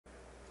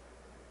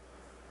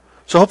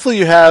So hopefully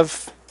you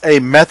have a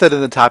method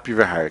in the top of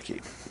your hierarchy.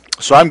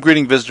 So I'm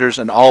greeting visitors,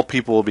 and all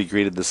people will be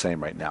greeted the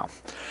same right now.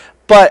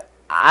 But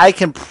I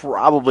can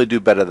probably do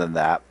better than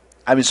that.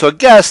 I mean, so a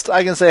guest,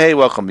 I can say, hey,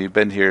 welcome, you've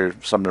been here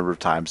some number of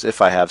times,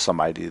 if I have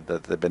some ID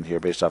that they've been here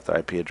based off their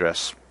IP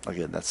address.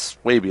 Again,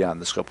 that's way beyond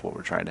the scope of what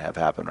we're trying to have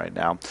happen right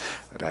now.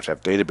 I'd have to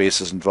have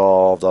databases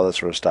involved, all that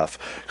sort of stuff.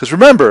 Because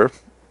remember,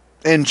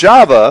 in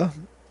Java,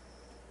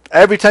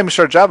 every time you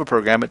start a Java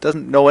program, it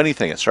doesn't know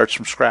anything. It starts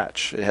from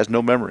scratch. It has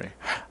no memory.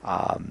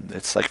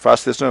 It's like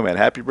Frosty the Snowman,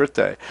 happy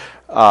birthday.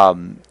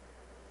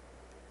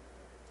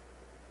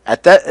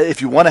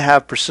 If you want to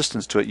have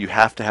persistence to it, you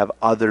have to have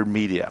other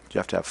media. You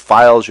have to have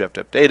files, you have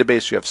to have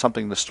database, you have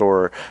something to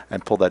store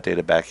and pull that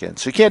data back in.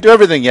 So you can't do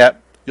everything yet.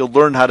 You'll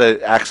learn how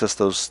to access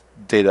those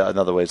data in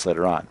other ways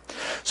later on.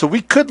 So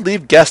we could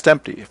leave guest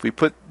empty. If we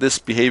put this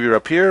behavior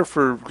up here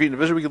for greeting a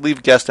visitor, we could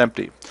leave guest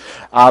empty.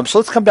 So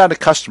let's come down to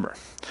customer.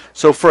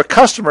 So for a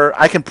customer,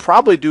 I can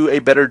probably do a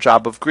better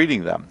job of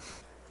greeting them.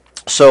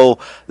 So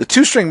the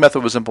toString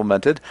method was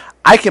implemented.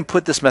 I can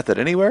put this method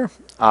anywhere.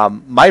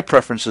 My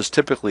preference is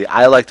typically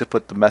I like to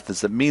put the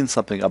methods that mean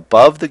something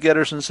above the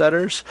getters and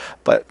setters,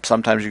 but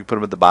sometimes you can put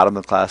them at the bottom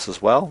of the class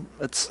as well.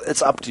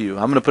 It's up to you.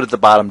 I'm going to put it at the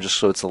bottom just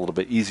so it's a little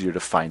bit easier to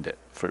find it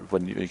for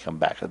when you come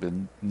back. The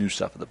new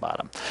stuff at the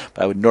bottom,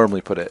 but I would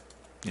normally put it,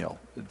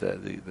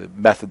 the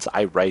methods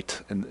I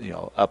write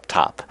up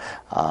top,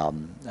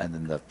 and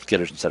then the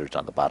getters and setters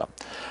down the bottom.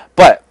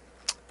 But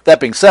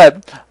that being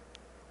said,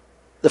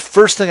 the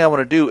first thing I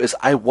want to do is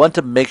I want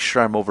to make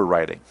sure I'm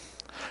overriding.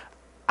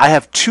 I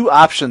have two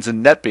options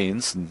in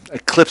NetBeans, and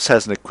Eclipse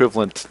has an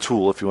equivalent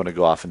tool if you want to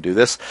go off and do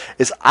this,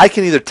 is I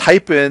can either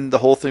type in the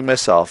whole thing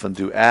myself and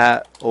do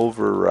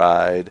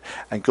 @override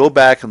and go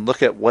back and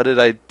look at what did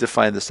I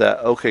define this at,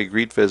 okay,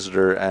 greet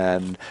visitor,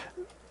 and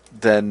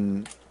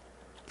then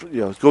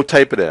go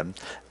type it in.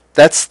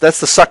 That's the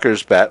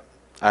sucker's bet.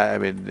 I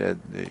mean,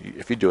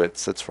 if you do it,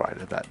 that's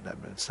fine.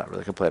 It's not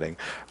really complaining.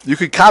 You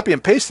could copy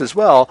and paste as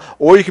well,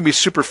 or you can be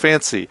super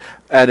fancy.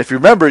 And if you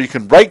remember, you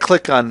can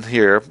right-click on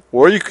here,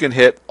 or you can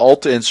hit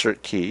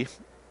Alt-Insert key.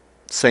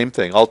 Same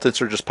thing.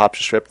 Alt-Insert just pops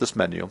you straight up this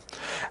menu.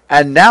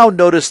 And now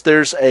notice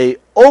there's a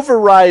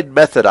override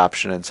method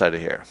option inside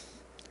of here.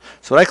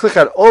 So when I click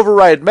on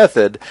override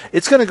method,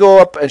 it's going to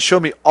go up and show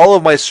me all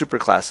of my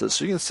superclasses.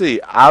 So you can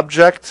see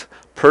object,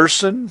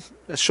 person.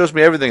 It shows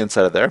me everything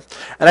inside of there.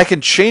 And I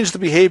can change the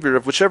behavior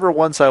of whichever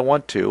ones I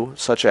want to,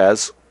 such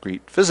as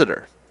greet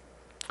visitor.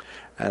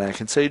 And I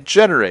can say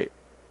generate.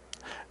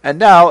 And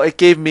now it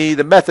gave me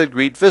the method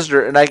greet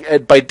visitor,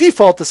 and by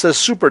default it says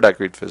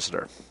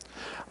super.greetVisitor.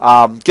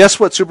 Guess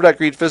what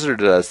super.greetVisitor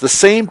does? The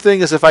same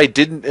thing as if I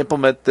didn't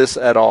implement this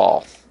at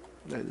all.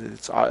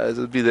 It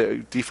would be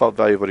the default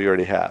value of what you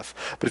already have.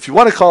 But if you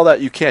want to call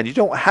that, you can. You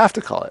don't have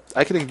to call it.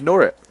 I can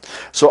ignore it.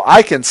 So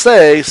I can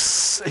say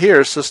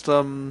here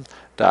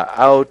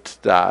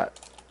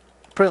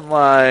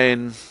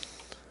system.out.println,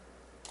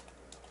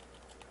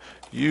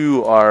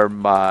 you are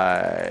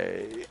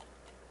my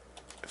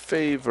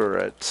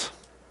favorite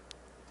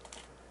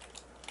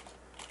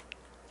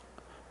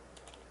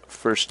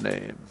first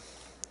name.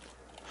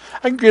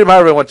 I can greet them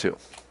however I want to.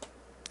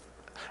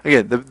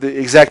 Again, the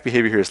exact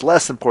behavior here is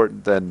less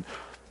important than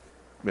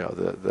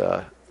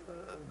the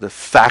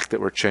fact that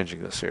we're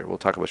changing this here. We'll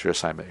talk about your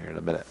assignment here in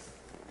a minute.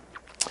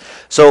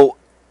 So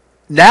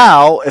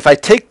now, if I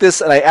take this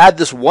and I add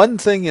this one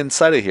thing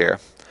inside of here,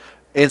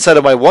 inside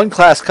of my one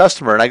class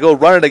customer, and I go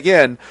run it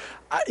again,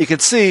 you can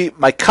see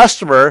my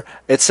customer,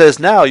 it says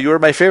now, you are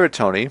my favorite,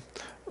 Tony.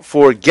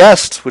 For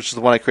guest, which is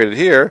the one I created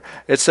here,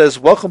 it says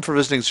welcome for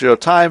visiting 0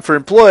 time. For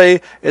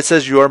employee, it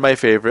says you are my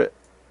favorite,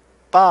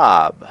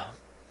 Bob.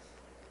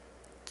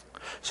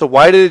 So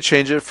why did it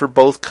change it for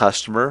both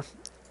customer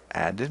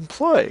and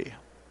employee?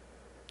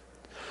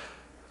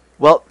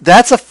 Well,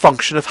 that's a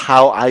function of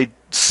how I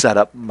set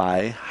up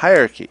my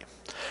hierarchy.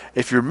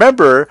 If you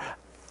remember,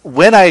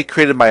 when I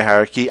created my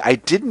hierarchy, I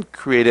didn't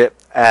create it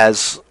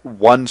as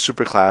one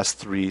superclass,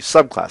 3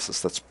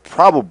 subclasses. That's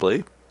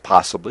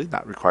possibly,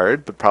 not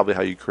required, but probably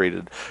how you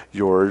created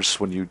yours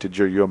when you did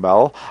your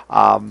UML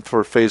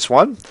for phase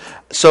 1.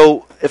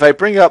 So if I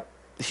bring up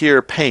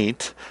here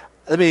Paint,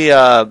 let me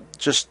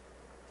just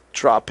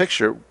draw a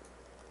picture.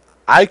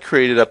 I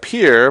created up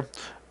here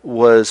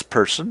was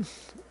person,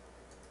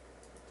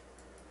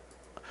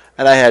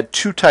 and I had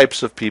 2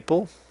 types of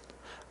people.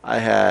 I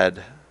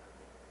had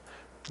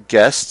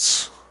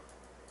guests,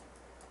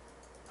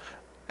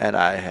 and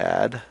I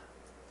had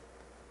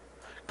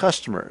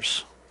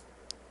customers.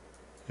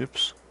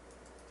 Oops.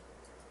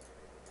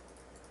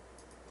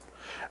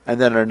 And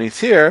then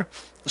underneath here,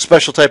 a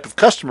special type of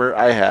customer,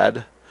 I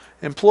had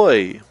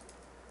employee.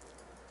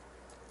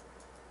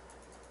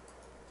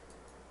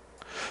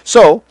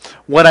 So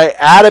when I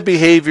add a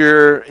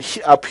behavior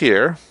up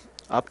here,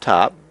 up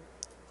top,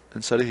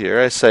 instead of here,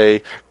 I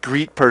say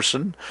greet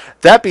person.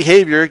 That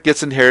behavior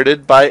gets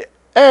inherited by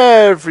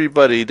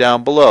everybody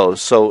down below.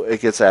 So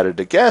it gets added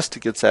to guest,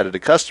 it gets added to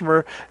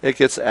customer, it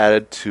gets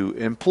added to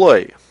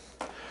employee.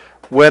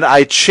 When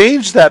I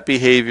change that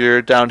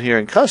behavior down here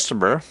in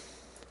customer,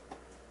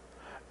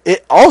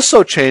 It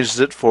also changes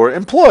it for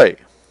employee.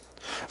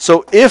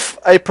 So if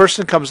a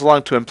person comes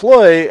along to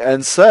employee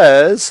and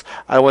says,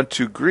 I want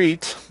to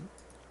greet,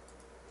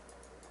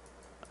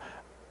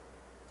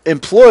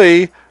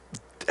 employee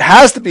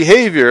has the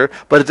behavior,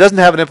 but it doesn't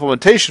have an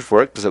implementation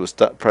for it because it was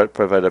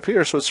provided up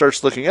here. So it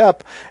starts looking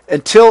up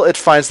until it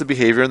finds the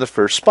behavior in the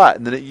first spot,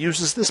 and then it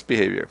uses this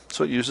behavior.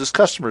 So it uses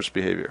customer's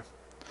behavior.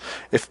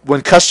 If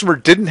when customer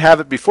didn't have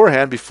it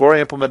beforehand, before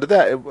I implemented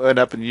that, it went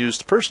up and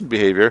used person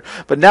behavior.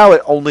 But now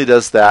it only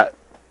does that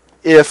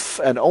if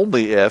and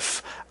only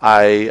if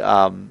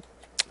I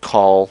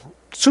call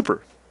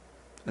super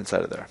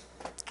inside of there.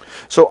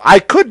 So I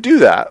could do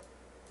that.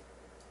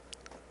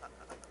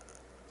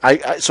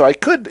 So I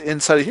could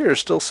inside of here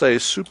still say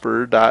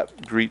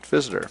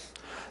super.greetVisitor.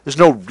 There's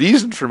no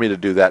reason for me to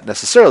do that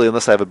necessarily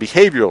unless I have a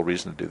behavioral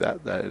reason to do that.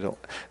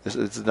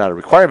 It's not a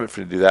requirement for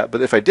me to do that.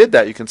 But if I did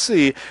that, you can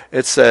see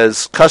it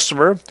says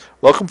customer,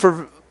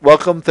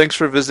 welcome, thanks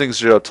for visiting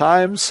 0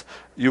 times.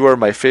 You are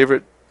my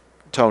favorite,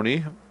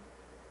 Tony.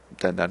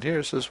 Then down here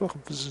it says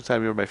welcome for visiting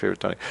time. You are my favorite,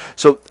 Tony.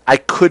 So I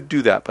could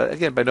do that, but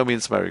again, by no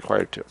means am I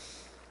required to.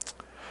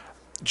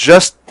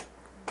 Just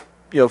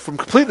from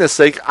completeness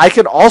sake, I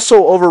can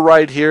also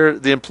override here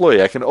the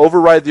employee. I can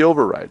override the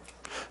override.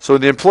 So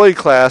in the employee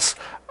class,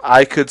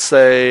 I could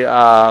say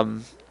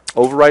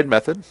override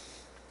method.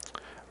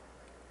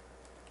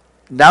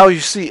 Now you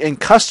see in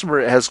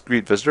customer it has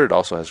greet visitor. It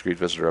also has greet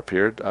visitor up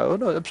here. Oh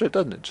no, I'm sorry, it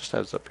doesn't. It just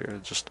has it up here.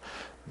 It's just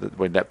the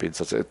way NetBeans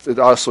says it. It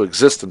also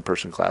exists in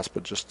person class,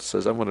 but just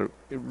says I'm going to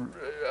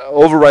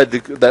override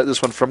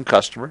this one from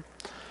customer.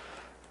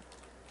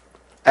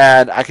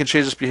 And I can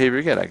change this behavior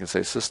again. I can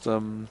say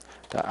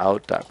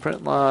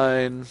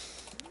system.out.println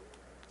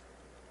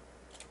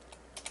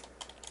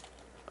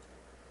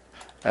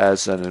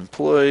as an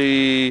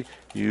employee,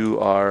 you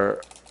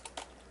are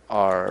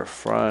our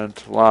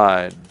front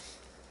line.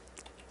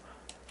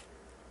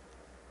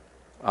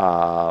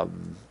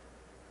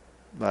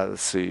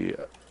 Let's see.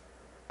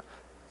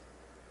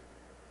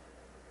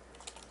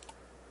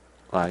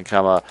 Line,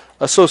 comma,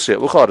 associate.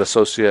 We'll call it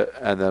associate,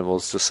 and then we'll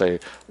just say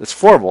it's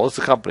formal. It's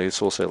a company,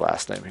 so we'll say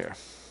last name here.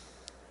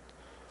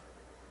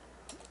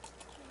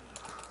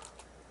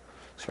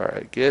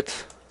 Sorry,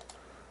 get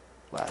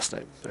last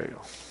name. There you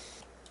go.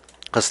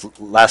 Because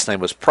last name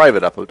was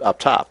private up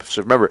top.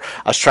 So remember,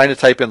 I was trying to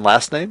type in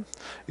last name.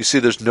 You see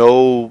there's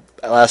no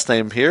last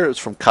name here. It's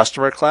from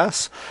customer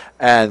class.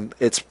 And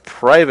it's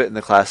private in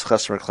the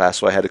customer class,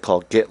 so I had to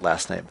call get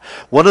last name.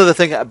 One other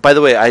thing, by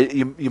the way,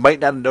 you might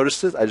not have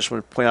noticed it. I just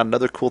want to point out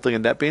another cool thing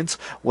in NetBeans.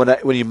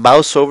 When you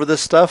mouse over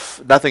this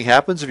stuff, nothing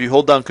happens. If you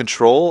hold down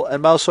Control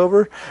and mouse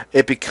over,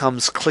 it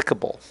becomes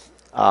clickable.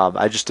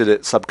 I just did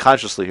it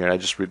subconsciously here, and I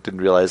just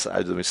didn't realize.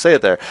 Let me say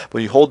it there.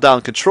 When you hold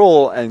down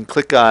Control and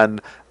click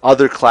on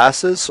other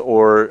classes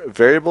or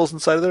variables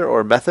inside of there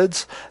or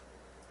methods,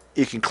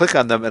 you can click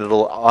on them and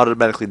it'll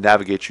automatically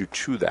navigate you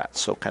to that.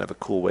 So kind of a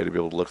cool way to be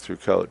able to look through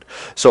code.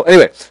 So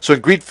anyway, so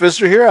in greet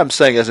visitor here, I'm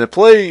saying as an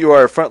employee, you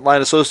are a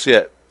frontline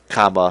associate,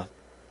 comma,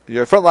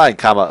 you're a frontline,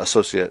 comma,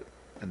 associate.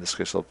 In this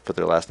case, they'll put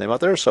their last name out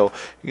there. So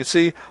you can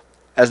see,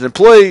 as an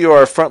employee, you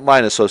are a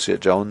frontline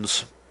associate,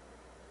 Jones.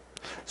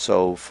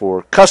 So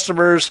for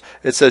customers,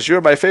 it says,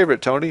 you're my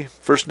favorite, Tony.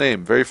 First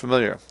name, very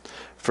familiar.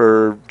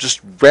 For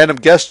just random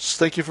guests,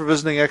 thank you for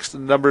visiting X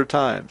number of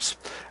times.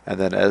 And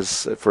then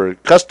as for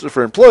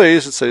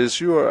employees, it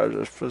says, you are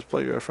a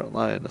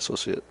frontline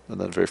associate, and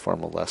then very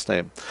formal last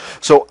name.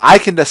 So I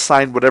can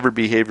assign whatever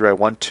behavior I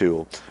want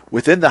to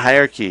within the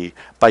hierarchy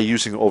by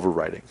using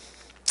overriding.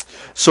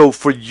 So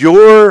for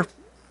your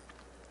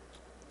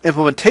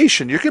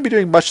implementation, you're going to be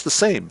doing much the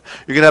same.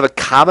 You're going to have a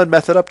common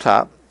method up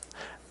top,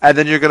 and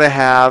then you're going to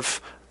have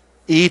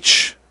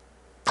each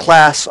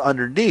class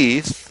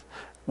underneath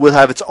will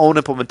have its own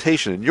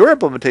implementation. In your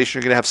implementation,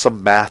 you're going to have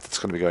some math that's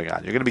going to be going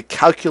on. You're going to be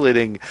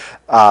calculating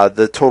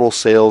the total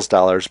sales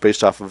dollars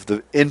based off of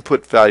the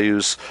input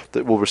values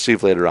that we'll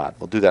receive later on.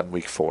 We'll do that in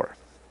week 4.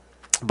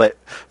 But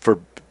for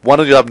one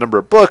of you have a number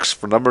of books,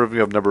 for another of you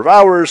have a number of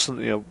hours,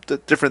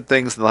 different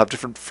things, and they'll have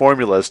different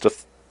formulas to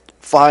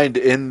find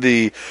in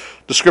the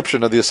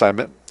description of the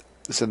assignment.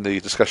 It's in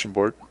the discussion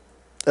board,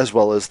 as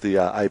well as the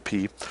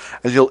IP,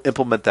 and you'll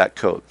implement that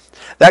code.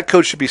 That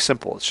code should be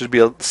simple. It should be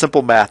a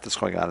simple math that's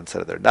going on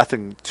inside of there.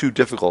 Nothing too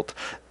difficult.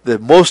 The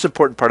most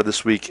important part of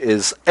this week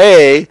is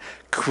A,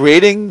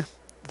 creating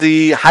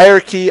the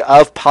hierarchy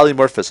of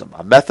polymorphism,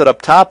 a method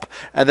up top,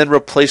 and then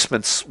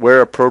replacements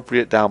where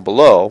appropriate down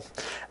below.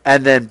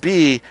 And then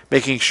B,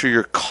 making sure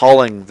you're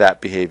calling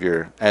that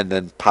behavior and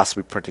then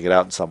possibly printing it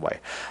out in some way.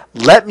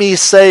 Let me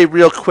say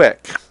real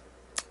quick,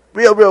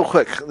 let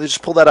me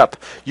just pull that up.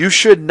 You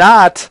should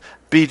not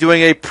be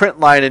doing a print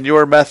line in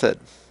your method.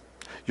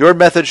 Your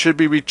method should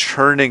be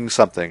returning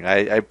something.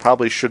 I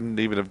probably shouldn't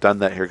even have done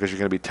that here because you're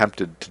going to be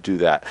tempted to do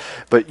that.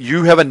 But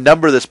you have a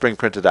number that's being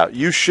printed out.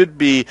 You should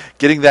be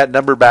getting that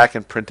number back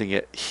and printing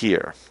it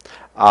here.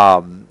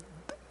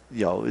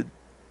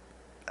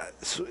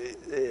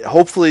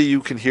 Hopefully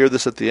you can hear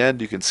this at the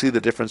end. You can see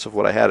the difference of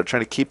what I had. I'm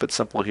trying to keep it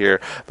simple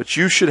here. But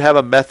you should have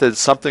a method,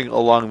 something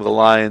along the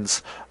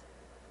lines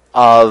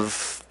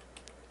of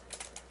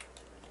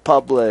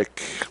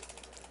public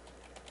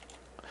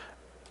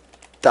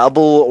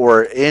double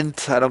or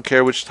int. I don't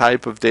care which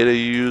type of data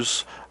you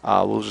use.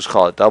 We'll just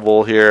call it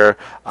double here.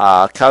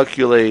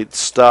 Calculate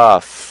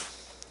stuff.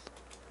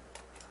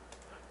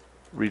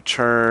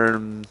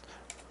 Return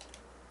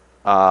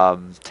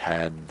 10.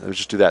 Let's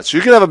just do that. So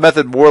you can have a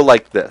method more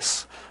like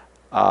this.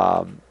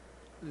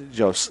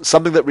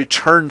 Something that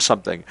returns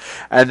something,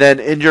 and then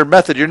in your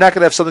method you're not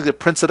going to have something that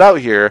prints it out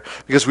here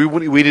because we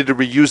need to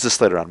reuse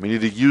this later on. We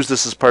need to use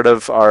this as part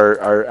of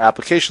our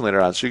application later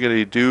on. So you're going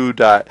to do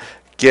dot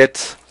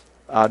get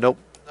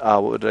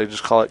what did I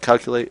just call it?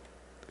 Calculate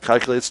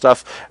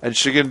stuff, and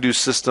so you're going to do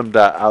system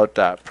dot out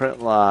dot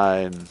print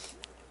line.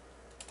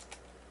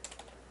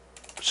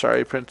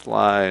 Print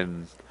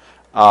line.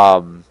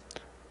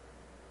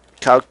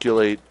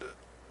 Calculate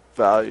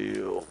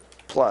value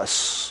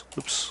plus.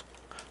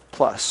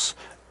 Plus,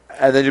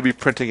 and then you'll be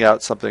printing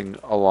out something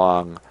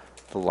along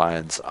the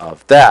lines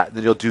of that.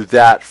 Then you'll do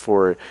that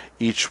for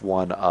each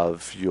one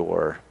of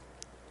your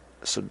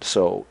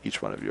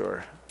each one of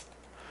your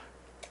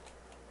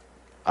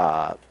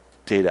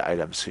data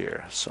items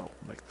here. So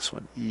make this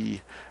one E,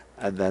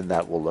 and then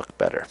that will look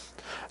better.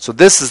 So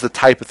this is the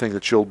type of thing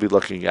that you'll be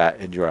looking at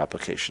in your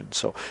application.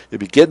 So you'll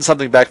be getting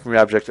something back from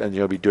your object, and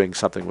you'll be doing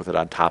something with it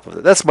on top of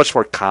it. That's much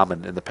more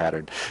common in the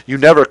pattern. You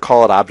never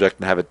call an object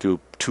and have it do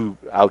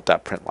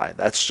out.println.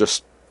 That's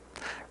just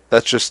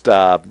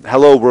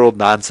hello world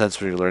nonsense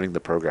when you're learning the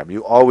program.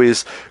 You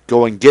always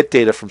go and get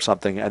data from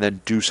something and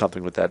then do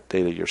something with that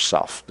data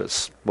yourself,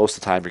 because most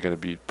of the time you're going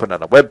to be putting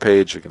on a web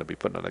page, you're going to be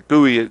putting on a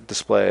GUI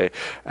display,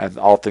 and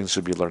all things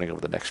you'll be learning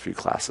over the next few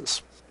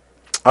classes.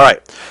 All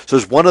right, so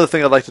there's one other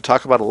thing I'd like to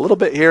talk about a little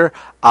bit here,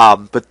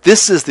 but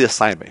this is the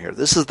assignment here.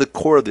 This is the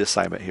core of the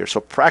assignment here.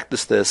 So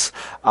practice this,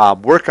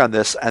 work on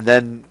this, and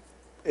then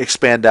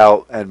expand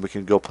out, and we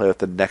can go play with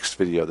the next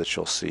video that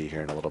you'll see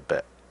here in a little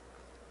bit.